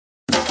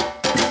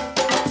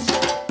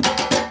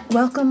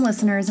Welcome,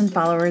 listeners and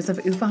followers of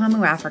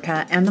Ufahamu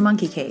Africa and The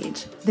Monkey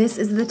Cage. This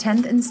is the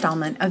 10th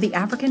installment of the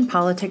African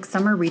Politics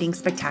Summer Reading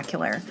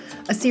Spectacular,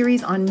 a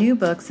series on new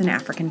books in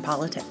African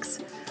politics.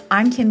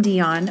 I'm Kim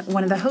Dion,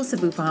 one of the hosts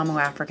of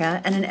Ufahamu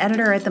Africa and an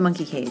editor at The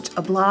Monkey Cage,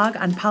 a blog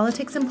on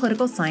politics and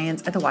political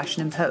science at The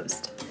Washington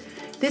Post.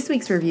 This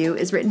week's review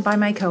is written by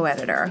my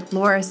co-editor,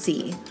 Laura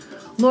C.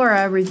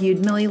 Laura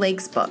reviewed Millie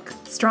Lake's book,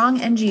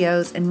 Strong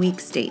NGOs and Weak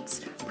States,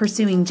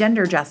 Pursuing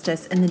Gender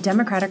Justice in the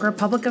Democratic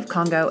Republic of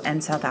Congo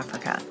and South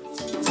Africa.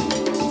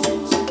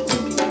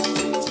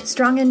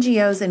 Strong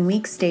NGOs and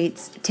Weak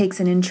States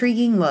takes an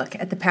intriguing look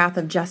at the path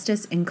of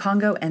justice in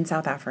Congo and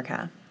South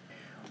Africa.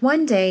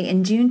 One day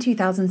in June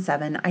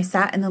 2007, I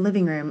sat in the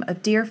living room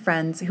of dear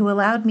friends who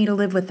allowed me to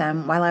live with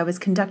them while I was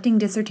conducting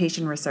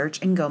dissertation research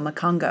in Goma,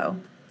 Congo.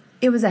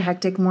 It was a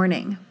hectic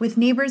morning, with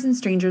neighbors and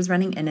strangers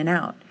running in and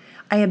out.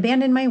 I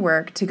abandoned my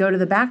work to go to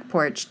the back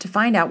porch to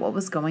find out what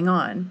was going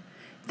on.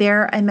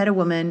 There, I met a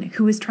woman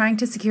who was trying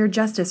to secure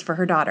justice for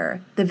her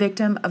daughter, the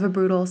victim of a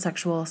brutal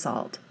sexual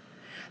assault.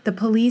 The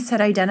police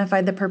had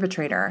identified the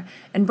perpetrator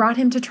and brought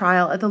him to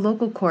trial at the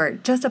local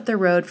court just up the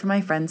road from my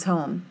friend's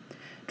home.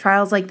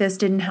 Trials like this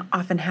didn't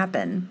often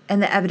happen,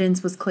 and the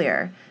evidence was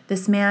clear.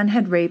 This man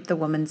had raped the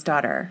woman's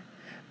daughter.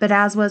 But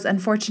as was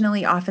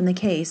unfortunately often the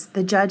case,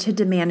 the judge had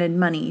demanded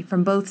money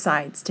from both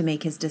sides to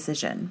make his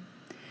decision.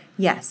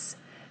 Yes,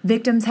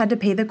 victims had to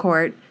pay the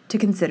court to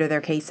consider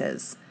their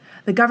cases.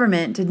 The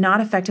government did not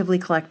effectively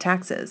collect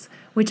taxes,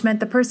 which meant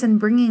the person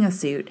bringing a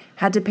suit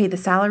had to pay the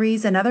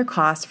salaries and other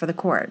costs for the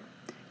court.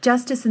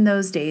 Justice in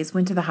those days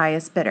went to the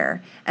highest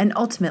bidder, and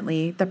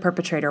ultimately the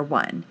perpetrator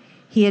won.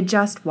 He had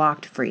just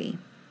walked free.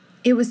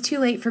 It was too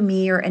late for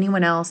me or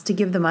anyone else to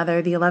give the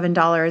mother the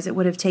 $11 it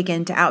would have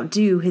taken to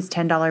outdo his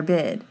 $10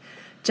 bid.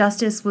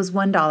 Justice was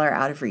 $1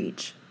 out of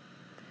reach.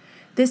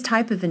 This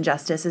type of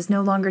injustice is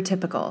no longer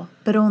typical,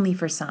 but only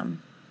for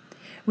some.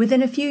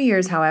 Within a few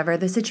years, however,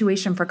 the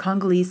situation for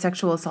Congolese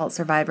sexual assault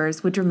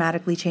survivors would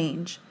dramatically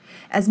change.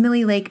 As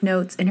Millie Lake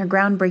notes in her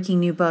groundbreaking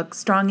new book,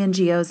 Strong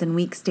NGOs and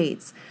Weak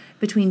States,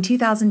 between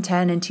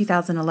 2010 and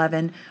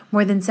 2011,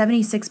 more than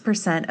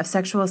 76% of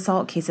sexual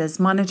assault cases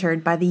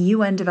monitored by the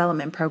UN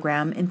Development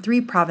Program in 3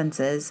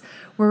 provinces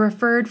were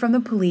referred from the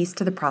police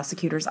to the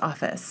prosecutor's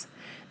office.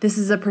 This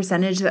is a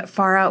percentage that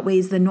far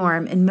outweighs the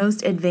norm in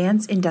most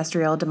advanced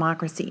industrial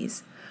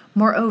democracies.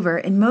 Moreover,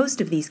 in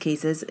most of these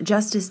cases,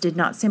 justice did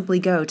not simply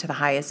go to the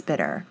highest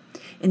bidder.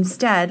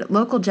 Instead,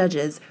 local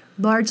judges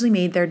largely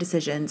made their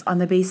decisions on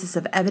the basis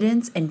of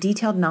evidence and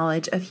detailed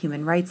knowledge of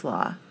human rights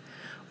law.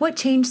 What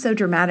changed so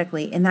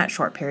dramatically in that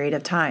short period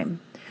of time?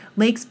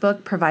 Lake's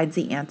book provides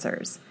the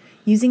answers.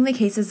 Using the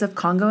cases of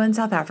Congo and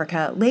South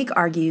Africa, Lake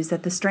argues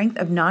that the strength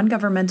of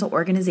non-governmental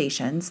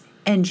organizations,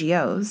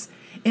 NGOs,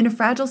 in a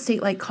fragile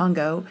state like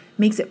Congo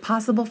makes it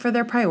possible for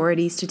their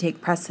priorities to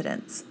take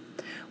precedence.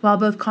 While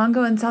both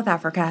Congo and South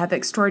Africa have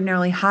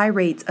extraordinarily high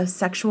rates of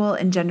sexual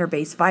and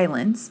gender-based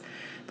violence,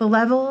 the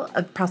level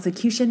of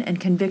prosecution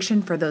and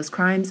conviction for those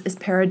crimes is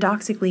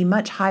paradoxically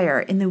much higher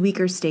in the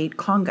weaker state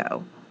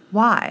Congo.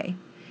 Why?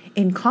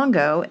 In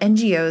Congo,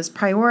 NGOs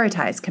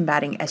prioritize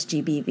combating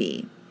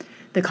SGBV.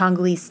 The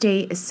Congolese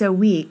state is so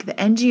weak that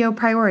NGO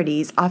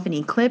priorities often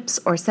eclipse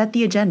or set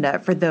the agenda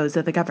for those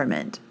of the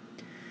government.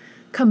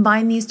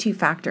 Combine these two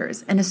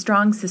factors, and a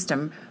strong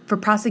system for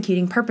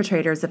prosecuting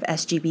perpetrators of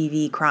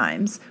SGBV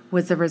crimes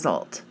was the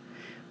result.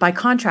 By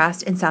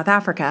contrast, in South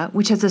Africa,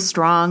 which has a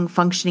strong,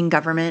 functioning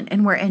government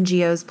and where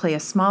NGOs play a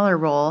smaller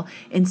role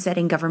in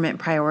setting government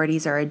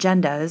priorities or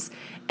agendas,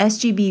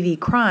 SGBV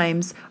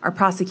crimes are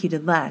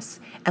prosecuted less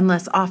and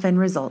less often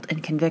result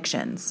in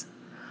convictions.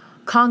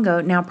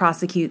 Congo now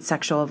prosecutes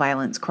sexual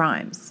violence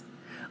crimes.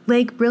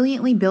 Lake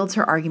brilliantly builds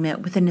her argument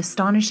with an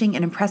astonishing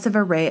and impressive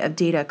array of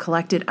data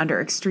collected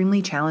under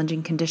extremely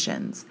challenging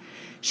conditions.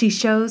 She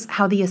shows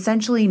how the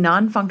essentially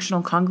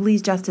non-functional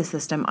Congolese justice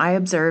system I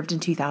observed in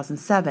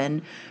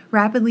 2007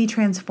 rapidly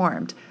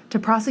transformed to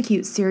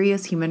prosecute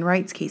serious human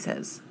rights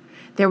cases.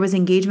 There was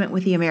engagement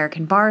with the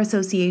American Bar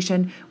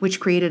Association, which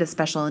created a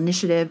special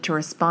initiative to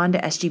respond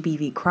to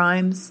SGBV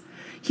crimes.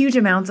 Huge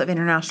amounts of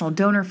international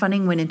donor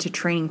funding went into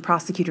training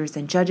prosecutors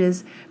and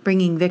judges,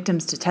 bringing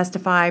victims to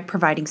testify,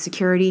 providing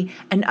security,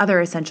 and other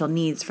essential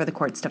needs for the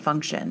courts to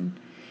function.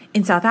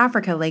 In South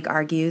Africa, Lake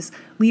argues,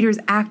 leaders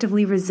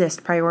actively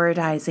resist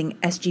prioritizing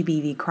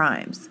SGBV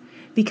crimes.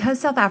 Because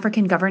South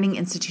African governing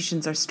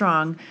institutions are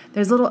strong,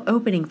 there's little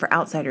opening for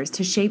outsiders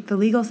to shape the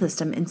legal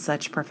system in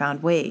such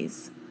profound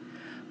ways.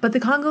 But the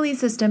Congolese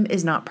system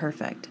is not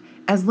perfect.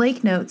 As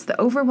Lake notes, the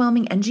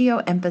overwhelming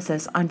NGO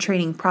emphasis on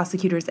training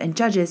prosecutors and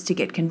judges to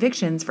get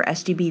convictions for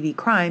SGBV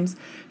crimes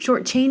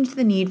shortchanged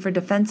the need for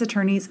defense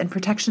attorneys and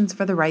protections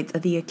for the rights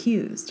of the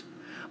accused.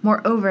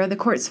 Moreover, the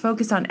court's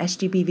focus on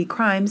SGBV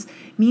crimes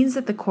means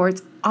that the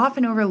courts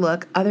often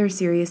overlook other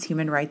serious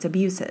human rights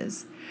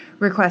abuses.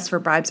 Requests for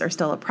bribes are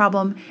still a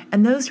problem,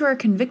 and those who are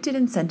convicted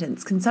and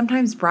sentenced can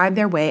sometimes bribe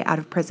their way out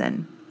of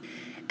prison.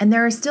 And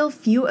there are still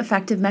few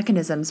effective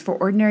mechanisms for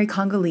ordinary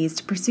Congolese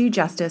to pursue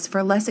justice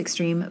for less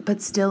extreme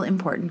but still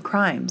important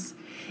crimes.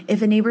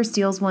 If a neighbor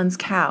steals one's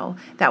cow,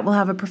 that will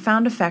have a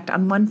profound effect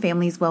on one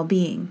family's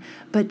well-being,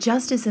 but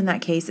justice in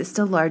that case is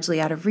still largely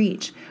out of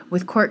reach,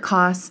 with court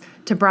costs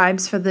to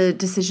bribes for the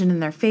decision in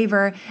their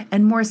favor,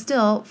 and more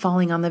still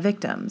falling on the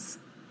victims.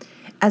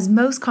 As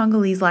most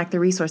Congolese lack the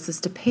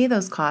resources to pay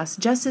those costs,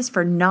 justice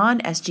for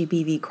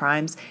non-SGBV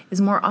crimes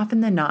is more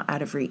often than not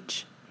out of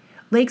reach.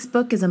 Lake's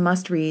book is a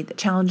must-read that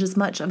challenges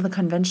much of the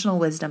conventional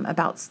wisdom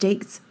about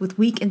states with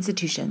weak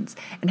institutions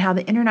and how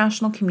the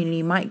international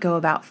community might go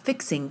about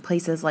fixing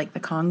places like the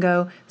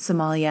Congo,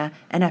 Somalia,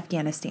 and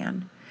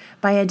Afghanistan.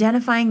 By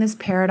identifying this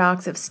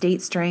paradox of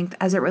state strength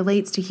as it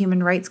relates to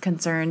human rights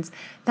concerns,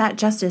 that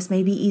justice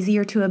may be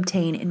easier to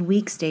obtain in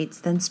weak states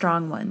than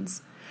strong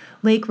ones.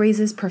 Lake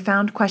raises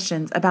profound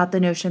questions about the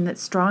notion that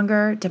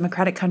stronger,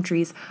 democratic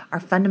countries are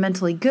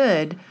fundamentally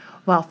good,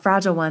 while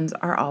fragile ones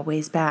are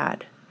always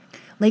bad.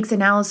 Lake's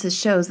analysis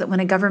shows that when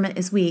a government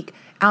is weak,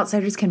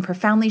 outsiders can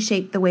profoundly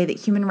shape the way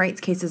that human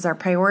rights cases are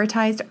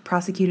prioritized,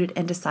 prosecuted,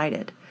 and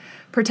decided.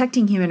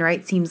 Protecting human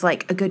rights seems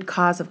like a good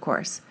cause, of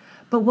course,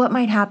 but what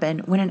might happen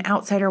when an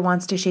outsider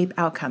wants to shape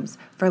outcomes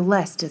for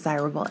less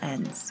desirable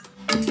ends?